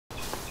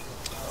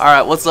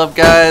Alright, what's up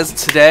guys?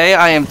 Today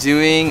I am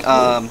doing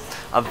a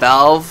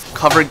valve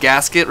cover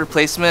gasket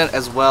replacement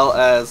as well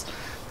as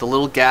the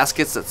little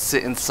gaskets that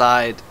sit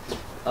inside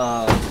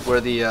where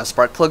the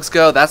spark plugs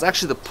go. That's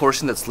actually the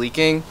portion that's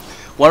leaking.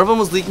 One of them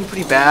was leaking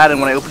pretty bad,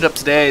 and when I opened it up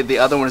today the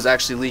other one is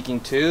actually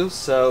leaking too.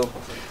 So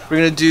we're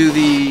going to do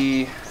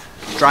the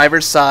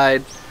driver's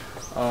side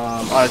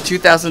on a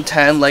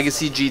 2010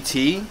 Legacy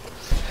GT.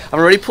 I've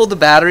already pulled the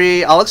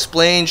battery. I'll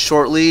explain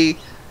shortly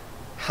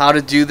how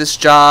to do this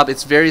job.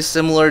 It's very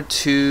similar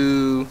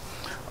to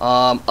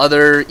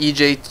other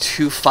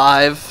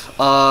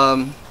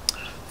EJ25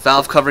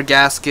 valve cover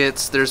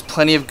gaskets. There's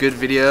plenty of good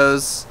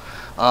videos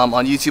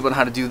on YouTube on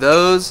how to do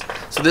those.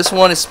 So this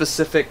one is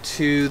specific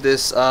to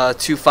this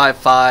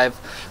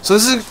 255. So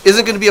this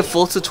isn't going to be a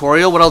full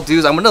tutorial. What I'll do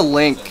is I'm going to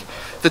link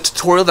the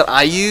tutorial that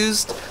I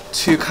used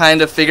to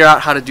kind of figure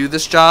out how to do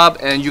this job,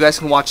 and you guys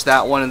can watch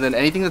that one, and then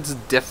anything that's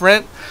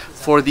different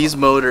for these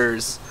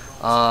motors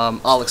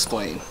I'll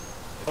explain.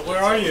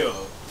 Where are you?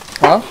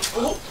 Huh?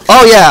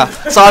 Oh yeah,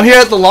 so I'm here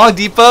at the Long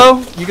Depot.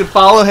 You can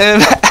follow him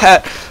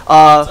at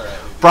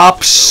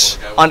Bropsh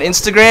on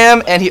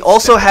Instagram, and he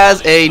also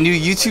has a new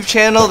YouTube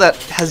channel that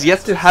has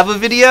yet to have a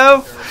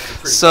video.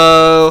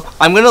 So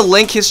I'm going to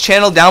link his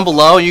channel down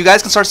below. You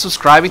guys can start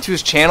subscribing to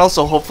his channel,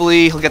 so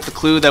hopefully he'll get the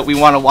clue that we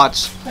want to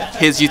watch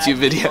his YouTube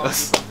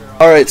videos.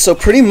 Alright, so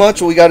pretty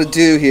much what we got to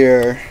do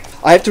here,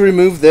 I have to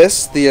remove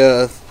this,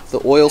 the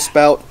oil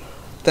spout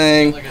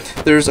thing.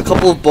 There's a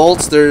couple of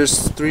bolts.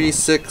 There's 3,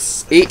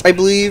 6, 8 I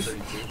believe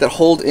that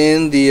hold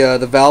in the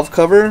valve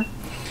cover,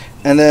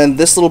 and then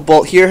this little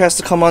bolt here has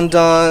to come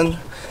undone.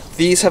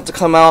 These have to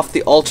come off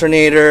the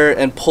alternator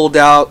and pulled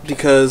out,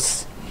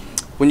 because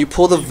when you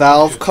pull the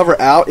valve cover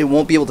out it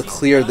won't be able to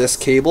clear this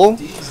cable.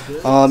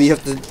 You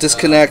have to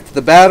disconnect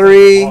the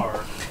battery.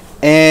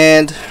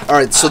 And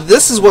alright, so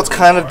this is what's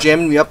kind of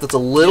jamming me up that's a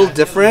little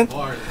different.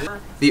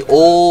 The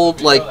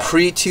old like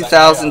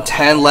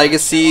pre-2010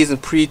 Legacies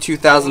and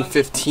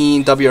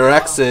pre-2015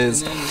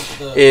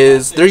 WRXs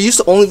is there used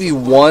to only be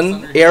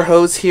one air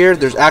hose here.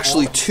 There's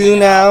actually two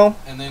now,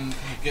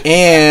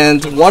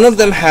 and one of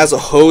them has a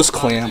hose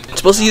clamp. You're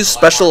supposed to use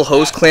special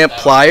hose clamp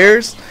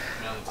pliers.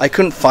 I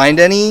couldn't find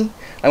any.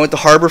 I went to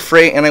Harbor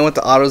Freight and I went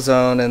to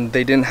AutoZone and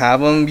they didn't have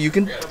them.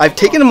 I've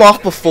taken them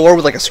off before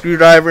with like a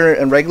screwdriver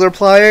and regular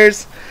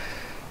pliers.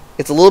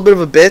 It's a little bit of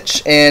a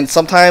bitch, and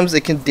sometimes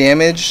it can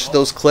damage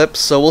those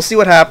clips. So we'll see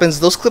what happens.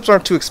 Those clips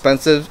aren't too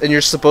expensive, and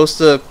you're supposed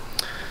to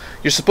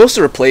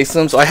replace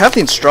them. So I have the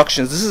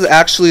instructions. This is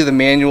actually the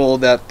manual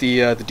that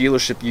the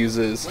dealership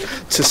uses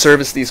to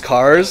service these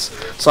cars.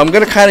 So I'm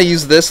gonna kind of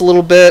use this a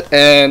little bit,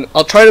 and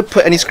I'll try to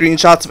put any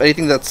screenshots of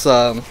anything that's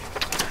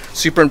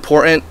super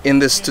important in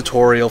this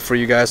tutorial for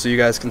you guys, so you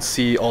guys can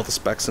see all the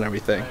specs and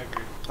everything.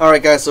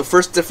 Alright guys, so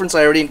first difference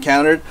I already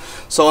encountered.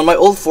 So on my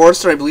old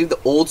Forester, I believe the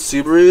old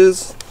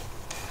Subarus,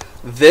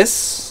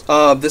 this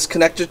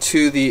connector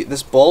to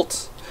this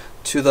bolt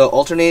to the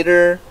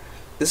alternator,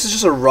 this is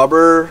just a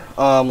rubber,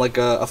 like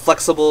a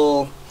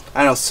flexible,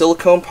 I don't know,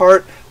 silicone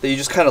part that you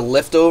just kind of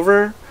lift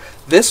over.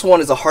 This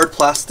one is a hard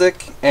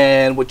plastic,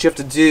 and what you have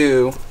to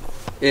do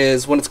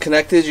is when it's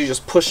connected you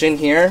just push in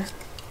here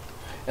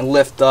and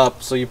lift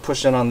up. So you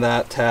push in on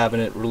that tab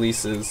and it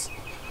releases.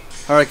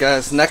 Alright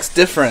guys, next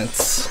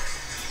difference.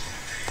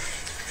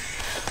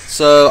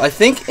 So I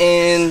think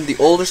in the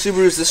older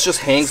Subarus this just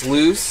hangs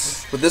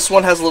loose, but this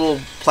one has a little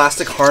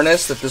plastic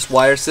harness that this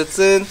wire sits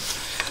in.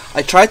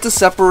 I tried to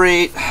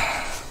separate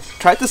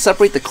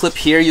the clip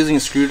here using a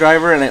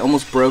screwdriver and I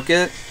almost broke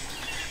it.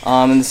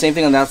 And the same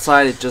thing on that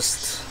side, it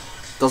just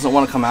doesn't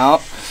want to come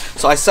out.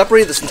 So I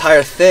separated this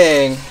entire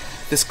thing.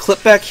 This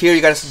clip back here, you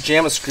gotta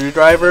jam a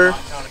screwdriver.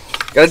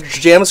 Gotta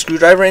jam a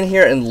screwdriver in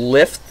here and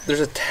lift.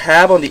 There's a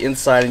tab on the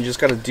inside, and you just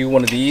gotta do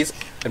one of these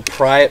and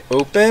pry it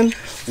open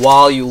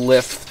while you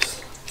lift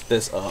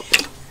this up,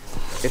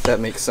 if that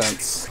makes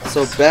sense.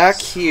 So back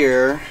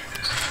here,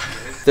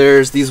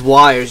 there's these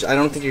wires. I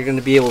don't think you're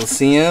gonna be able to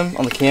see them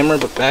on the camera,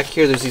 but back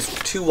here there's these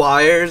two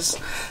wires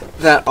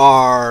that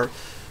are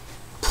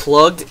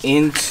plugged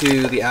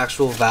into the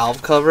actual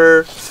valve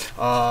cover,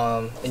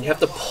 and you have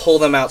to pull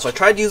them out. So I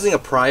tried using a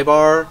pry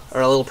bar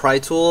or a little pry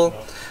tool.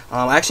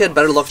 I actually had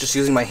better luck just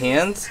using my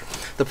hands.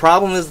 The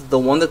problem is the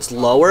one that's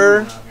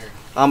lower,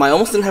 I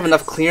almost didn't have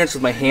enough clearance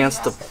with my hands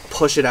to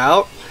push it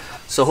out.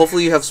 So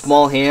hopefully you have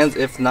small hands.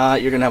 If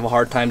not, you're going to have a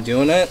hard time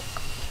doing it.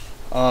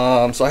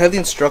 So I have the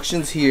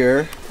instructions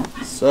here.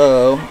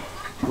 So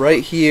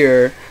right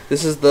here,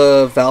 this is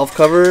the valve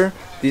cover.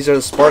 These are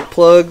the spark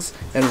plugs.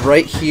 And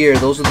right here,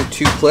 those are the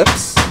two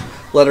clips,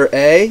 letter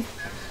A,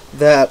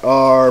 that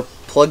are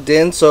plugged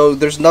in. So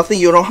there's nothing,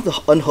 you don't have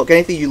to unhook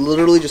anything, you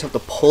literally just have to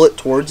pull it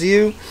towards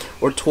you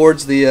or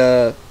towards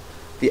the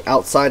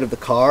outside of the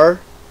car,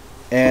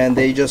 and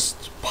they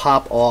just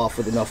pop off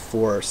with enough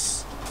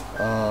force.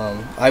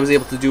 I was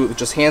able to do it with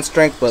just hand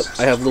strength, but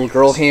I have little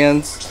girl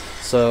hands,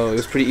 so it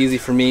was pretty easy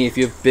for me. If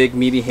you have big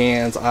meaty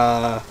hands,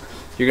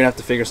 you're gonna have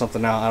to figure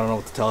something out. I don't know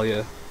what to tell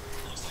you.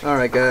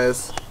 Alright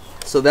guys,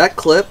 so that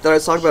clip that I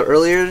was talking about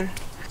earlier,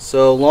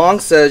 So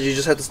Long says you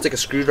just have to stick a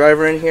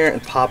screwdriver in here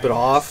and pop it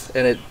off,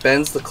 and it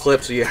bends the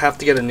clip, so you have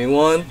to get a new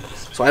one.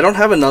 So I don't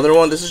have another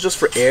one. This is just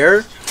for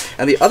air,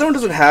 and the other one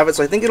doesn't have it,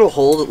 so I think it'll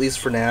hold at least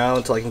for now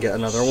until I can get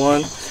another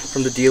one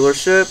from the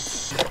dealership.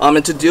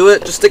 And to do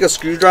it, just stick a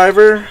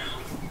screwdriver.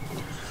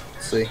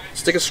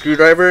 Stick a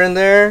screwdriver in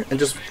there and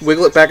just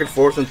wiggle it back and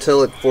forth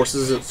until it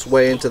forces its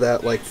way into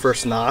that like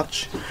first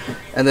notch,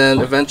 and then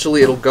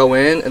eventually it'll go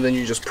in, and then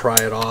you just pry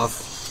it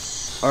off.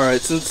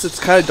 Alright, since it's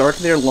kind of dark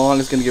in there, Long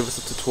is going to give us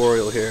a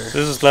tutorial here. This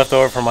is left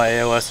over from my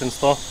AOS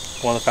install,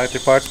 one of the factory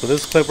parts, but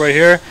this clip right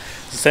here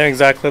is the same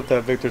exact clip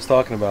that Victor's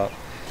talking about.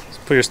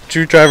 Just put your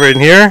screwdriver in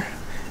here,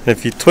 and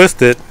if you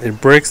twist it,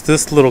 it breaks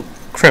this little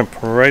crimp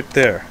right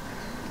there.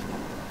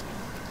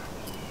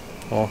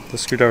 Well, the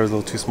screwdriver is a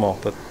little too small,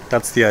 but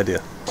that's the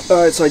idea.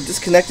 Alright, so I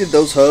disconnected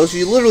those hoses.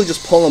 You literally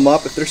just pull them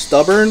up. If they're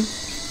stubborn,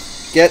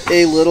 get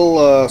a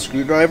little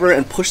screwdriver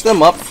and push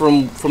them up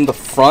from the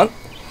front.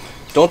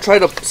 Don't try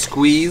to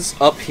squeeze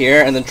up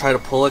here and then try to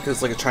pull it because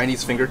it's like a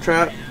Chinese finger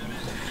trap.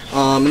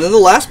 And then the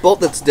last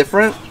bolt that's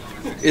different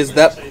is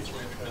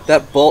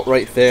that bolt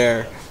right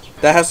there.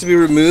 That has to be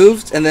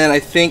removed, and then I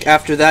think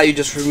after that you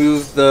just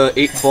remove the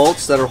 8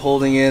 bolts that are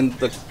holding in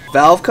the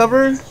valve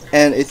cover,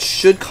 and it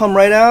should come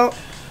right out.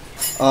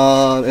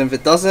 And if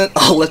it doesn't,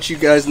 I'll let you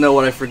guys know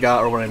what I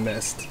forgot or what I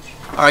missed.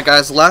 Alright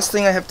guys, the last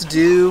thing I have to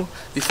do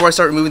before I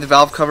start removing the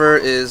valve cover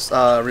is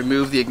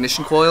remove the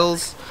ignition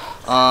coils.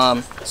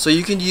 So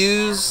you can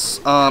use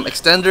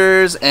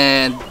extenders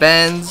and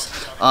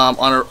bends on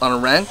a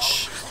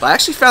wrench. But I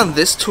actually found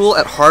this tool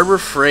at Harbor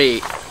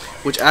Freight,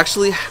 which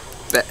actually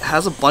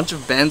has a bunch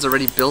of bends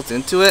already built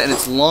into it, and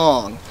it's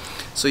long.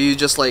 So you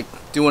just like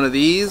do one of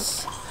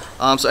these.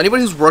 So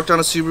anybody who's worked on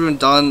a Subaru and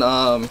done,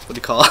 what do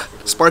you call it,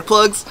 spark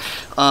plugs,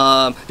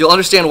 you'll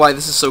understand why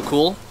this is so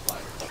cool.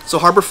 So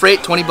Harbor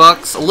Freight, 20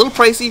 bucks, a little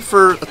pricey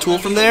for a tool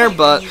from there,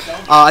 but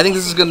I think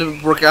this is going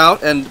to work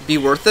out and be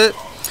worth it.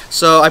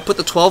 So I put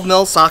the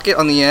 12mm socket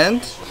on the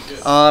end,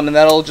 and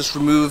that'll just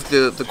remove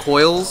the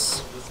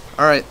coils.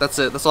 Alright, that's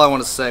it. That's all I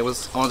wanted to say. I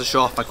wanted to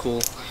show off my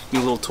cool new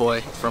little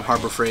toy from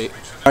Harbor Freight.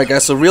 Alright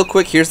guys, so real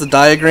quick, here's the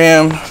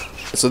diagram.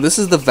 So this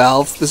is the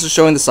valve. This is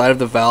showing the side of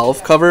the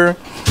valve cover.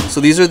 So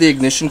these are the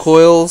ignition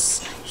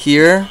coils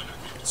here.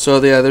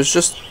 So yeah, there's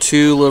just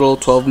 2 little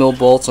 12mm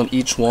bolts on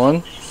each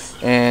one,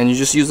 and you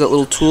just use that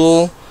little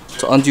tool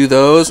to undo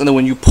those, and then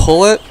when you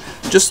pull it,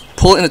 just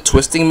pull it in a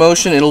twisting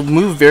motion. It'll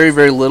move very,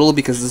 very little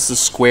because this is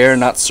square,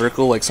 not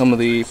circle, like some of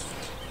the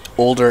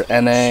older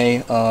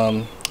NA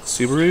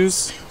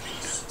Subarus.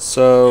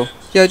 So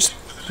yeah, just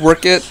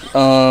work it,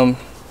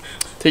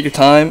 take your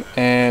time,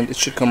 and it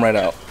should come right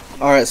out.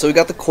 Alright, so we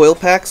got the coil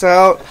packs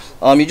out.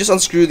 You just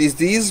unscrew these.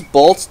 These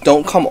bolts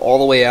don't come all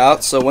the way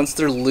out, so once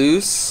they're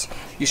loose,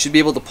 you should be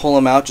able to pull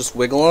them out, just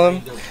wiggle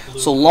them.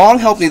 So Long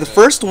helped me. The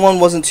first one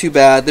wasn't too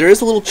bad. There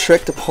is a little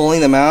trick to pulling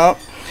them out.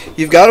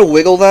 You've got to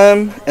wiggle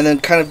them and then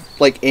kind of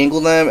like angle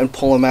them and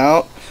pull them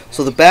out.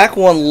 So the back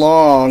one,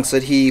 Long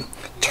said he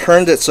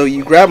turned it, so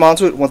you grab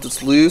onto it once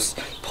it's loose,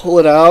 pull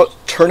it out,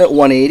 turn it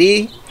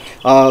 180,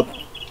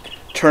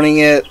 turning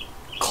it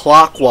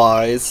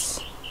clockwise,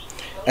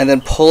 and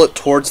then pull it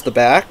towards the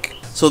back.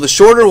 So the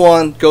shorter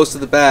one goes to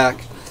the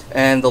back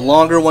and the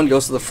longer one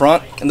goes to the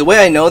front. And the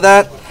way I know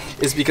that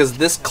is because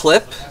this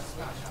clip,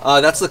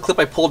 that's the clip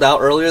I pulled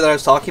out earlier that I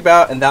was talking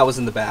about, and that was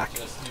in the back.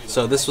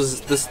 So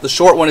the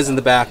short one is in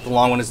the back, the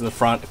long one is in the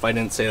front, if I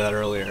didn't say that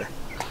earlier.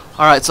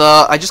 Alright, so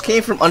I just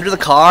came from under the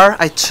car.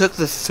 I took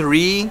the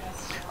 3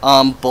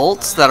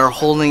 bolts that are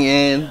holding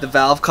in the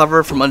valve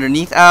cover from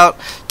underneath out.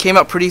 Came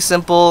out pretty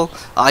simple.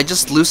 I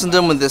just loosened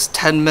them with this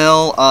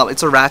 10mm.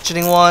 It's a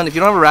ratcheting one. If you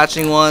don't have a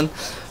ratcheting one,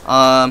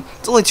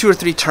 it's only 2 or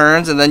 3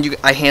 turns, and then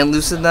I hand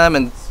loosened them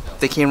and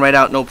they came right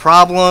out, no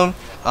problem.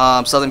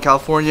 Southern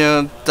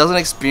California doesn't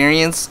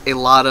experience a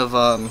lot of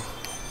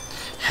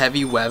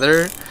heavy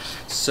weather,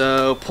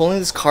 so pulling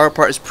this car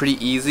apart is pretty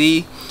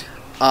easy.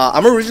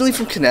 I'm originally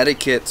from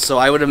Connecticut, so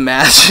I would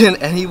imagine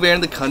anywhere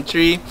in the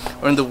country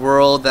or in the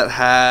world that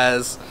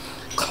has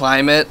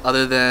climate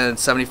other than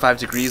 75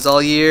 degrees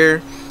all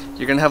year,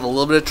 you're going to have a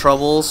little bit of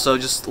trouble. So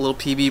just a little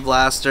PB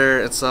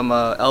blaster and some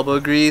elbow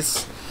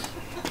grease.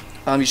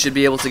 You should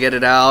be able to get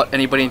it out.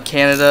 Anybody in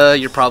Canada,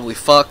 you're probably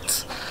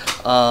fucked.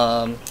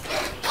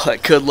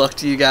 But good luck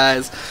to you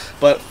guys.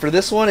 But for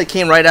this one, it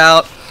came right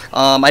out.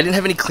 I didn't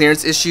have any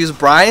clearance issues.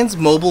 Brian's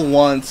Mobile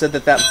One said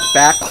that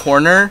back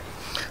corner,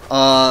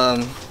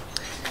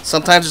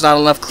 sometimes there's not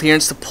enough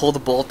clearance to pull the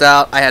bolt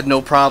out. I had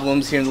no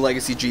problems here in the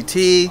Legacy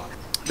GT.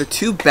 The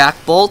 2 back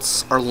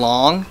bolts are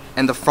long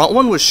and the front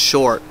one was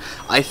short.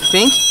 I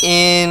think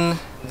in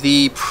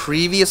the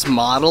previous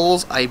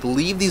models, I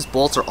believe these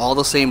bolts are all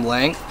the same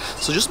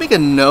length. So just make a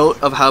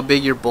note of how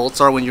big your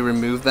bolts are when you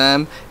remove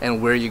them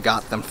and where you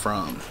got them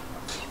from.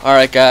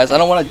 Alright guys, I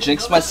don't want to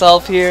jinx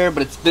myself here,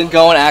 but it's been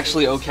going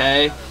actually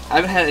okay. I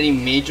haven't had any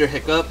major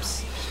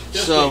hiccups.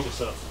 So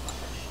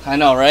I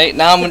know, right?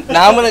 Now I'm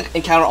gonna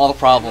encounter all the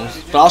problems,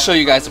 but I'll show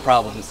you guys the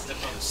problems.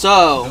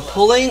 So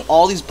pulling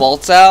all these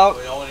bolts out,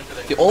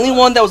 the only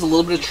one that was a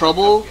little bit of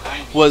trouble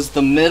was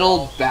the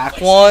middle back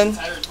one.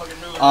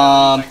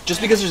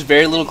 just because there's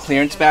very little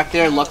clearance back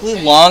there.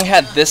 Luckily, Long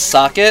had this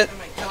socket,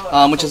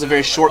 which has a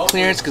very short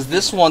clearance, because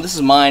this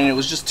is mine, and it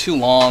was just too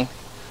long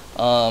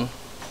to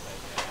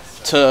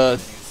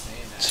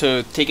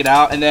take it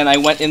out. And then I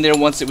went in there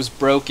once it was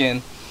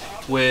broken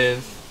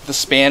with the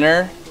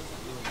spanner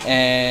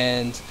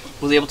and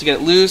was able to get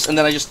it loose, and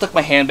then I just stuck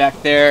my hand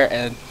back there,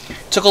 and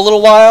it took a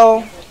little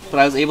while, but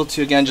I was able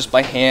to, again, just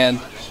by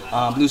hand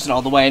loosen it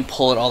all the way and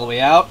pull it all the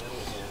way out.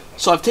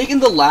 So I've taken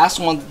the last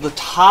one, the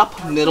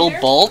top middle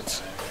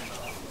bolt,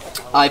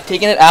 I've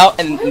taken it out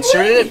and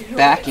inserted it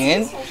back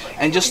in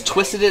and just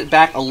twisted it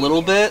back a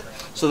little bit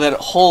so that it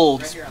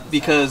holds,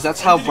 because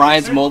that's how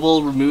Brian's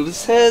Mobile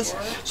removes his.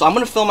 So I'm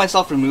going to film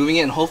myself removing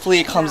it, and hopefully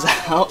it comes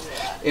out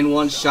in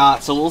one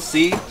shot, so we'll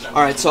see.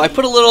 Alright, so I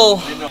put a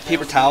little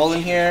paper towel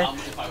in here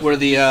where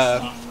the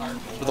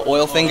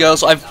oil thing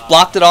goes. So I've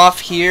blocked it off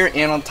here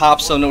and on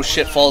top so no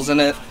shit falls in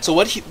it. So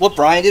what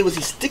Brian did was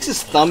he sticks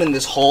his thumb in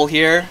this hole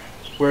here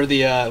where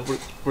the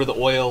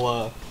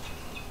oil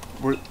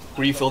where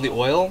you fill the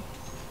oil,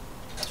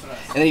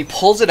 and then he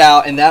pulls it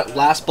out, and that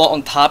last bolt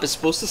on top is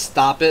supposed to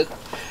stop it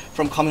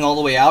from coming all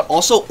the way out.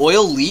 Also,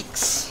 oil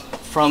leaks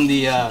from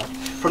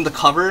the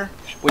cover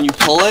when you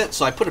pull it,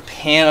 so I put a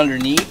pan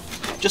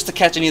underneath just to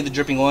catch any of the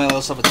dripping oil. I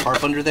also have a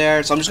tarp under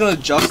there, so I'm just going to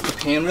adjust the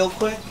pan real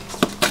quick.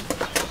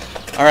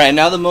 Alright,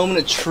 now the moment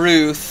of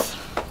truth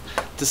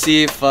to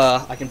see if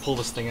I can pull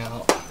this thing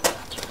out.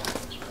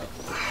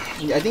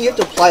 I think you have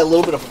to apply a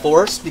little bit of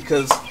force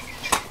because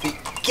the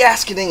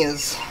gasketing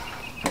is...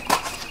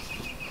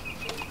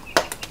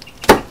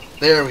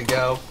 There we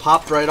go.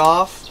 Popped right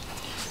off.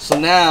 So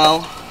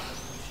now,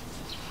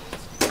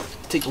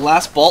 take the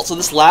last bolt. So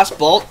this last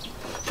bolt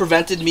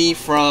prevented me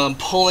from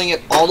pulling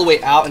it all the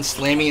way out and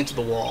slamming into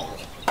the wall.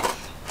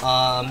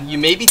 You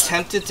may be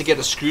tempted to get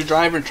a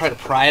screwdriver and try to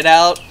pry it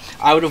out.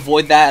 I would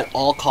avoid that at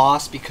all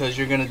costs because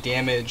you're going to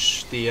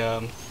damage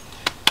the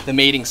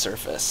mating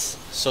surface.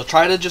 So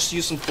try to just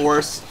use some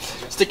force.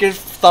 Stick your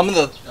thumb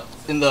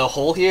in the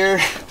hole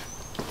here.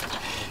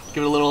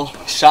 Give it a little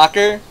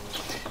shocker,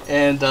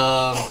 and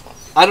I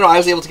don't know. I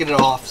was able to get it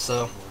off.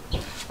 So,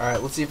 all right,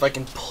 let's see if I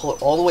can pull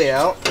it all the way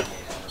out.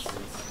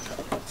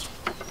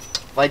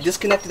 If I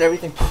disconnected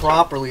everything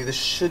properly, this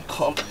should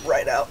come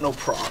right out, no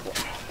problem.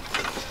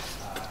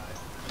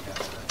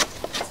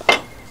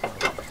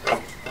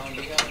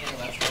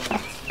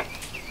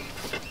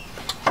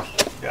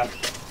 Yeah.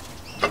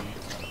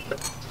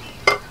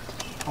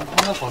 I'm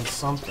hung up on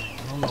something.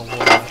 I don't know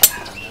what.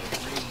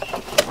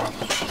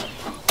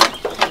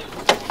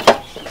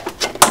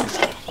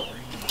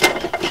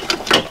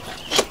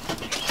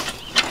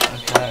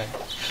 Okay.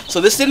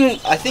 So this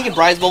didn't, I think in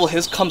Brian's Mobile,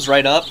 his comes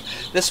right up.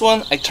 This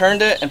one, I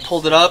turned it and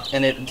pulled it up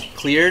and it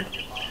cleared.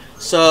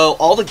 So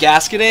all the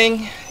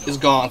gasketing is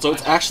gone. So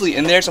it's actually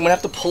in there. So I'm going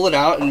to have to pull it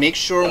out and make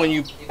sure when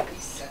you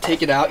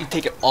take it out, you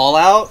take it all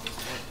out.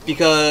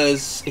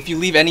 Because if you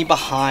leave any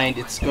behind,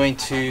 it's going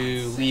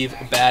to leave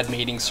a bad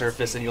mating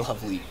surface and you'll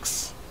have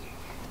leaks.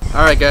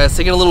 Alright guys,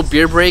 taking a little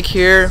beer break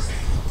here.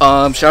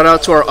 Shout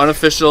out to our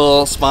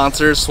unofficial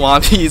sponsor,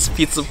 Swampy's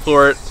Pizza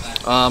Port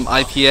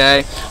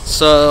IPA.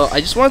 So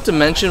I just wanted to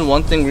mention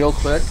one thing real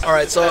quick.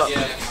 Alright, so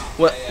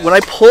when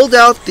I pulled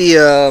out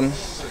the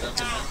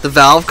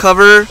valve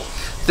cover,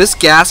 this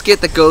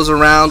gasket that goes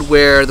around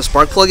where the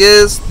spark plug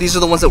is, these are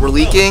the ones that were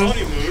leaking.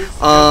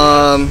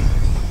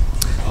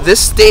 This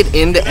stayed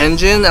in the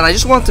engine, and I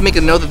just wanted to make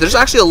a note that there's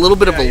actually a little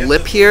bit of a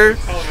lip here.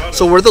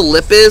 So where the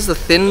lip is, the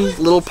thin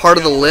little part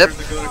of the lip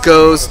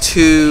goes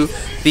to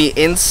the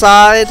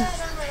inside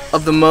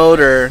of the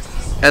motor,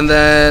 and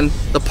then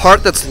the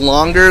part that's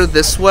longer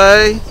this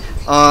way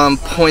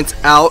points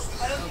out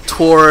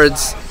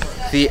towards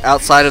the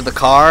outside of the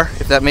car,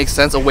 if that makes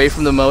sense, away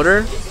from the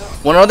motor.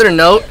 One other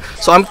note,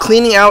 so I'm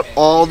cleaning out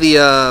all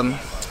the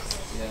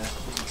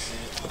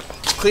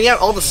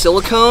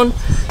silicone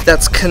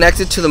that's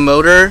connected to the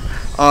motor.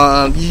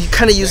 You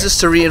kind of use this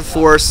to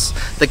reinforce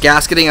the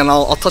gasketing, and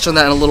I'll touch on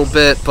that in a little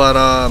bit, but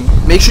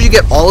make sure you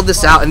get all of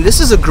this out. And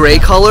this is a gray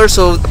color,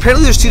 so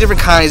apparently there's two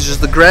different kinds. There's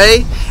the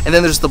gray and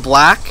then there's the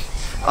black.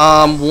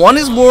 One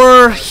is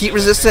more heat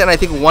resistant, and I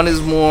think one is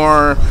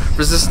more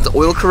resistant to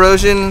oil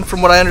corrosion,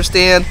 from what I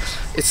understand.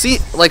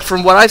 Like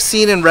from what I've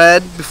seen and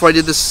read before I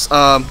did this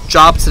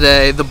job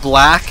today, the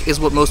black is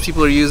what most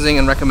people are using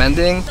and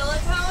recommending.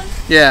 Silicone?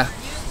 Yeah.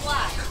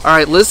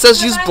 Alright, Liz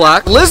says use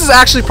black. Liz is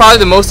actually probably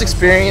the most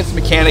experienced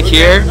mechanic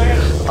here.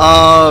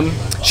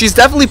 She's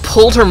definitely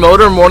pulled her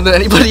motor more than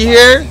anybody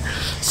here.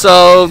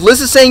 So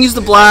Liz is saying use the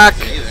black.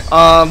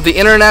 The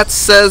internet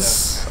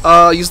says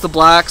use the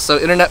black, so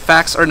internet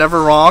facts are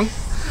never wrong.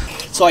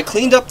 So I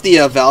cleaned up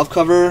the valve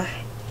cover.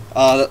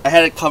 I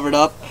had it covered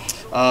up.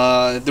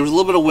 There was a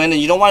little bit of wind,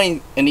 and you don't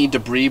want any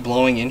debris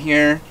blowing in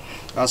here.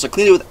 So I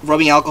cleaned it with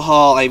rubbing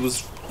alcohol. I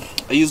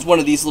used one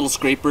of these little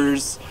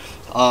scrapers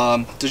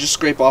to just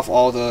scrape off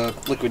all the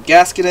liquid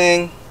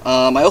gasketing.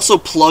 I also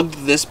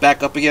plugged this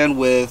back up again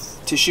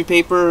with tissue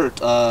paper,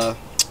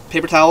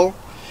 paper towel,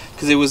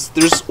 because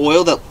there's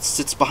oil that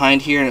sits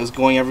behind here and it was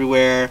going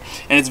everywhere.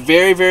 And it's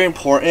very, very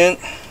important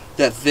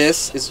that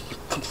this is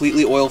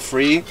completely oil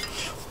free,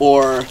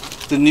 or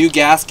the new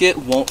gasket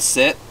won't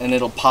sit and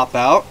it'll pop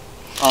out.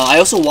 I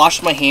also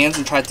washed my hands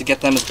and tried to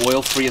get them as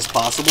oil free as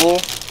possible.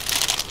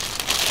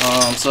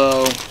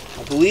 So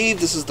I believe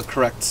this is the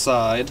correct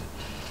side.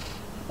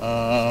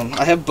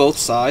 I have both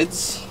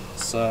sides,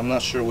 so I'm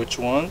not sure which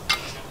one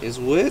is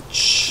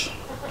which.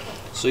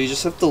 So you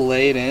just have to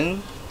lay it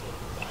in.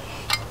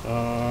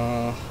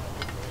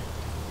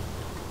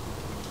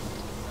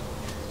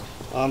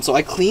 So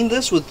I cleaned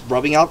this with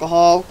rubbing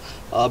alcohol.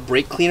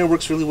 Brake cleaner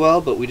works really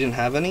well, but we didn't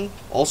have any.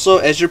 Also,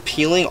 as you're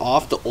peeling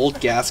off the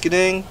old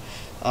gasketing,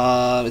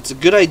 it's a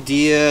good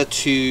idea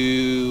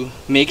to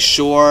make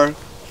sure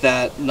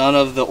that none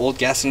of the old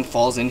gasketing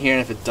falls in here,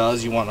 and if it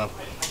does, you want to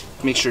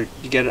make sure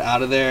you get it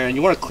out of there, and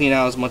you want to clean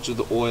out as much of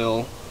the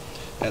oil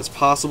as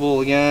possible.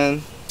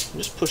 Again,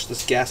 just push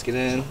this gasket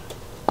in,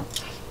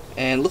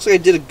 and it looks like I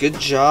did a good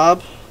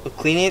job of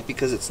cleaning it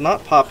because it's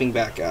not popping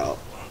back out.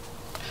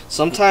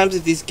 Sometimes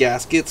if these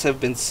gaskets have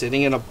been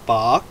sitting in a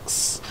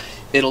box,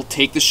 it'll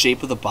take the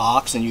shape of the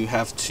box and you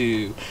have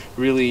to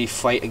really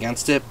fight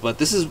against it. But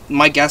this is,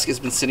 my gasket has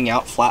been sitting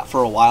out flat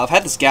for a while. I've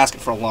had this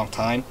gasket for a long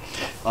time,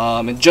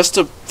 and just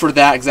for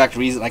that exact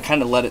reason, I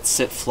kind of let it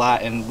sit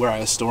flat in where I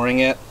was storing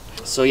it.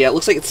 So yeah, it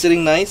looks like it's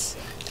sitting nice.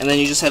 And then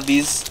you just have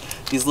these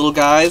little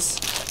guys.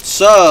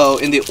 So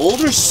in the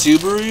older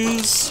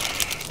Subarus,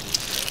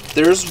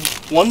 there's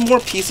one more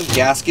piece of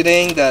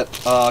gasketing that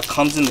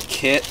comes in the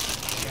kit.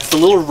 It's the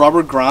little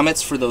rubber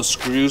grommets for those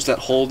screws that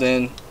hold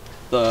in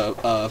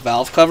the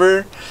valve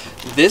cover.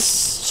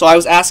 So I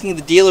was asking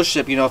the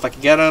dealership, you know, if I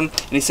could get them,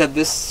 and he said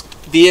this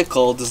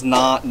vehicle does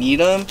not need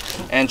them,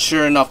 and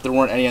sure enough, there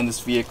weren't any on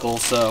this vehicle.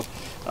 So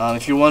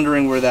if you're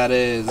wondering where that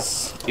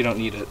is, you don't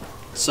need it.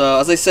 So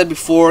as I said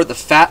before, the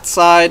fat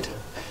side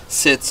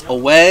sits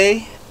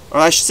away, or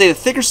I should say the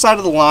thicker side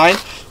of the line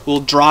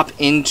will drop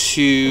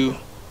into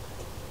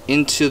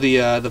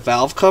the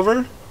valve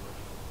cover.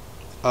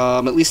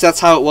 At least that's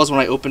how it was when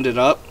I opened it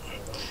up,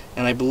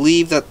 and I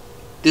believe that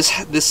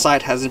this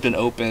side hasn't been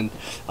opened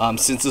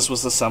since this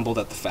was assembled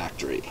at the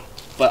factory.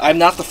 But I'm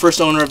not the first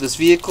owner of this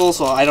vehicle,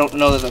 so I don't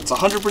know that that's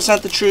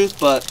 100% the truth,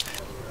 but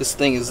this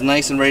thing is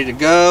nice and ready to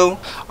go.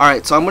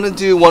 Alright, so I'm going to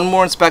do one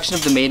more inspection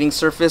of the mating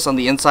surface on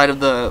the inside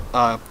of the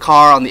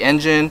car, on the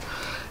engine,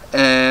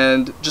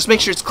 and just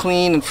make sure it's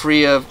clean and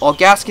free of all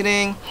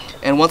gasketing.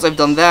 And once I've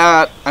done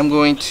that, I'm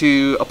going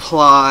to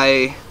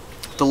apply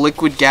the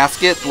liquid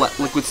gasket,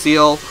 liquid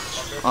seal,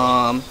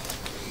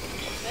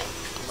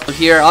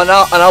 here, and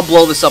I'll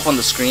blow this up on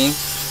the screen,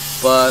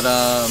 but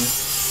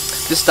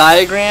this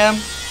diagram,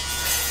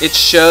 it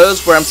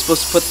shows where I'm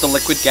supposed to put the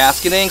liquid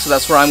gasketing, so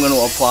that's where I'm going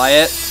to apply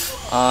it.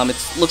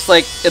 It looks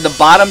like in the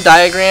bottom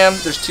diagram,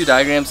 there's two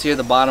diagrams here.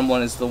 The bottom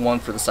one is the one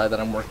for the side that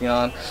I'm working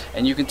on,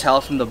 and you can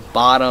tell from the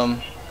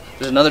bottom,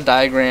 there's another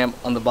diagram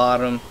on the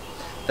bottom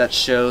that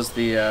shows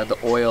the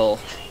oil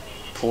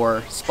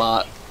pour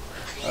spot.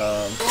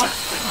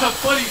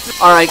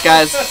 Alright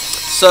guys,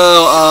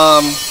 so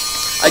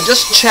I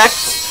just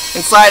checked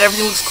inside,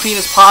 everything looks clean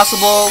as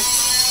possible.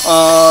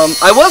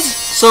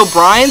 So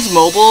Brian's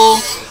Mobile,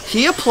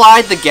 he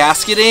applied the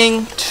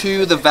gasketing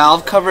to the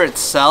valve cover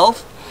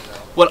itself.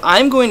 What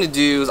I'm going to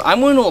do is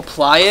I'm going to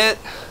apply it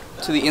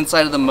to the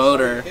inside of the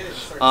motor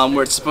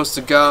where it's supposed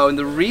to go. And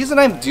the reason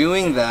I'm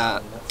doing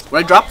that,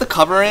 when I drop the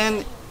cover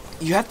in,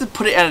 you have to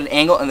put it at an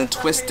angle and then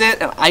twist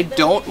it, and I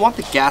don't want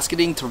the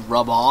gasketing to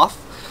rub off.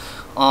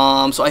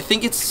 So I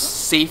think it's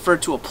safer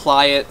to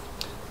apply it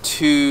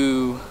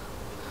to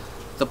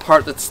the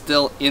part that's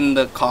still in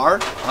the car,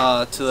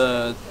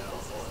 to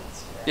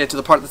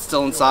the part that's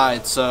still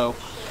inside. So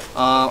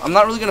I'm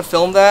not really going to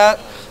film that.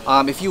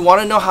 If you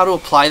want to know how to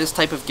apply this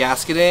type of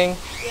gasketing,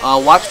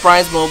 watch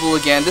Brian's Mobile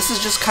again. This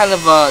is just kind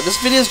of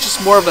this video is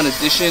just more of an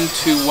addition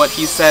to what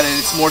he said, and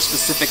it's more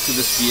specific to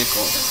this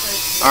vehicle.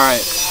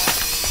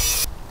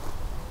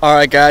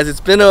 Alright guys,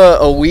 it's been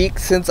a week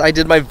since I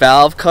did my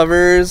valve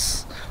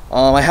covers.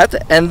 I had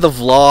to end the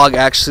vlog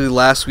actually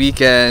last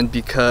weekend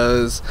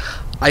because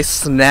I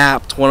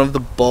snapped one of the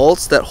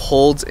bolts that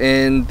holds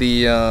in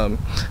the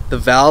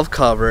valve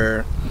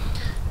cover,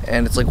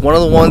 and it's like one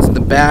of the ones in the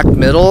back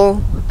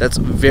middle that's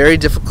very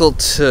difficult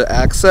to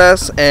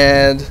access,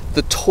 and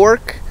the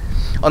torque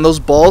on those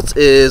bolts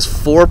is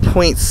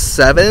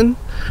 4.7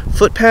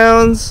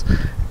 foot-pounds,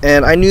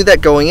 and I knew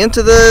that going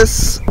into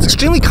this. It's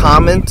extremely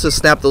common to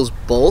snap those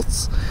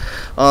bolts,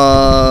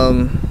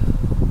 and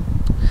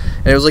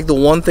it was like the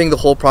one thing the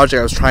whole project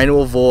I was trying to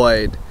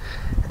avoid,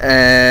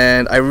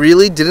 and I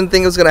really didn't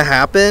think it was gonna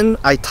happen.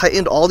 I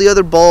tightened all the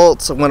other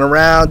bolts, I went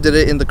around, did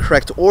it in the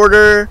correct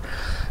order,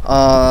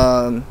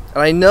 and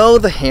I know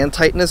the hand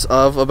tightness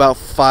of about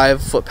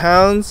 5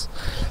 foot-pounds,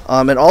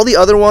 and all the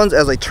other ones,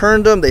 as I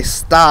turned them, they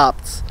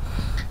stopped,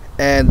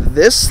 and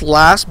this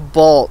last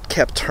bolt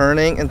kept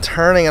turning and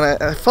turning, and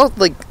I felt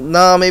like,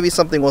 nah, maybe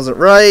something wasn't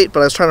right,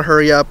 but I was trying to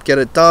hurry up, get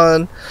it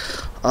done,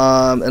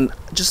 and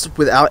just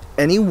without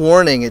any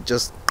warning, I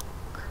just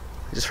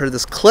heard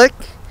this click,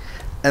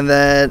 and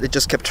then it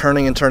just kept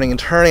turning and turning and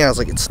turning. I was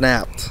like, it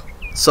snapped.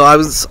 So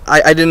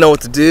I didn't know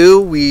what to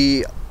do.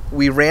 We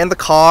we ran the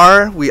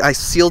car. I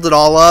sealed it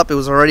all up. It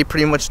was already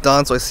pretty much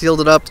done, so I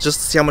sealed it up just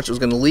to see how much it was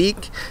going to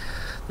leak.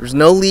 There's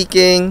no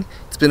leaking.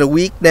 It's been a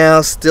week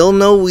now, still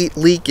no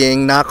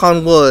leaking, knock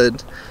on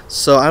wood.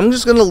 So I'm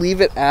just going to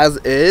leave it as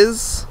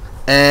is,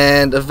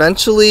 and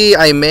eventually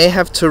I may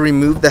have to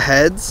remove the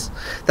heads.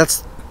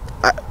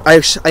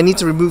 I need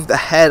to remove the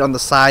head on the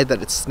side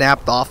that it's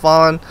snapped off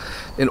on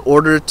in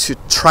order to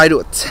try to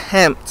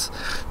attempt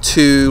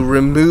to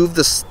remove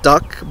the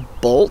stuck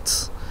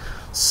bolt.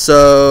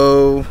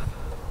 So,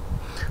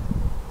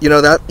 you know,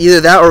 that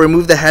either that or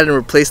remove the head and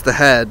replace the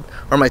head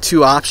are my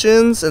two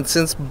options. And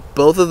since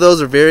both of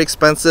those are very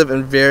expensive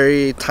and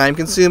very time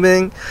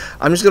consuming,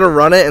 I'm just gonna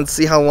run it and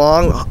see how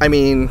long. I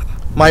mean,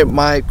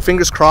 my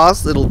fingers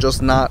crossed it'll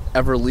just not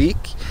ever leak.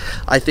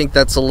 I think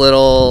that's a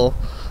little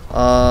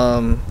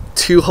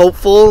too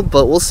hopeful,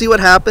 but we'll see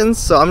what happens.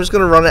 So I'm just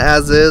gonna run it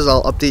as is.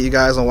 I'll update you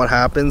guys on what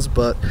happens,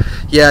 but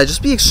yeah,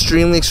 just be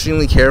extremely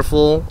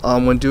careful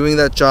when doing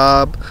that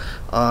job.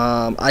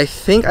 I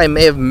think I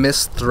may have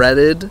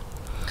misthreaded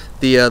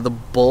the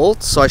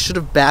bolt, so I should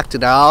have backed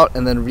it out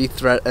and then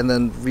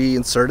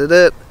reinserted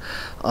it,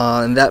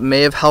 and that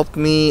may have helped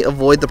me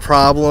avoid the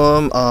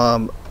problem.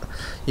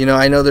 You know,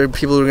 I know there are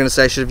people who are going to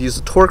say I should have used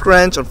a torque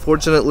wrench.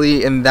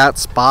 Unfortunately, in that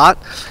spot,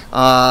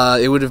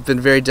 it would have been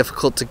very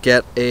difficult to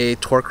get a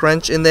torque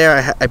wrench in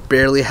there. I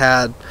barely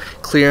had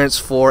clearance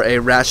for a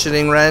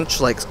ratcheting wrench,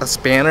 like a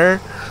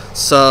spanner.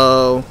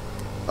 So,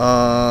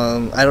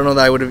 I don't know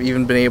that I would have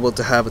even been able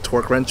to have a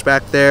torque wrench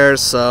back there.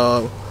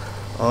 So,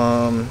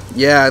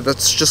 yeah,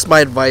 that's just my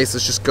advice.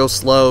 Is just go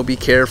slow, be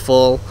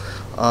careful.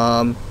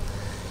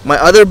 My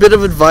other bit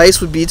of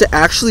advice would be to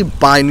actually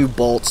buy new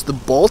bolts. The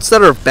bolts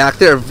that are back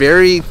there are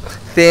very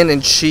thin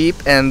and cheap,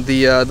 and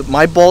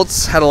my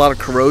bolts had a lot of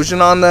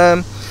corrosion on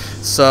them.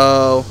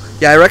 So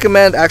yeah, I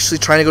recommend actually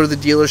trying to go to the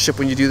dealership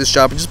when you do this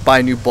job and just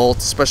buy new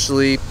bolts.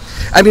 Especially,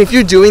 I mean, if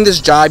you're doing this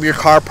job, your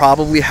car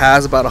probably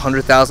has about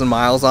 100,000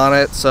 miles on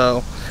it.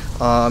 So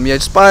yeah,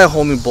 just buy a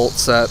whole new bolt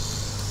set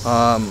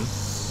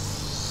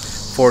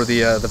for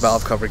the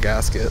valve cover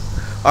gasket.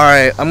 All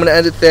right, I'm gonna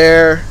end it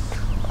there.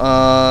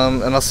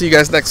 And I'll see you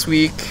guys next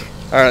week.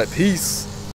 Alright, peace.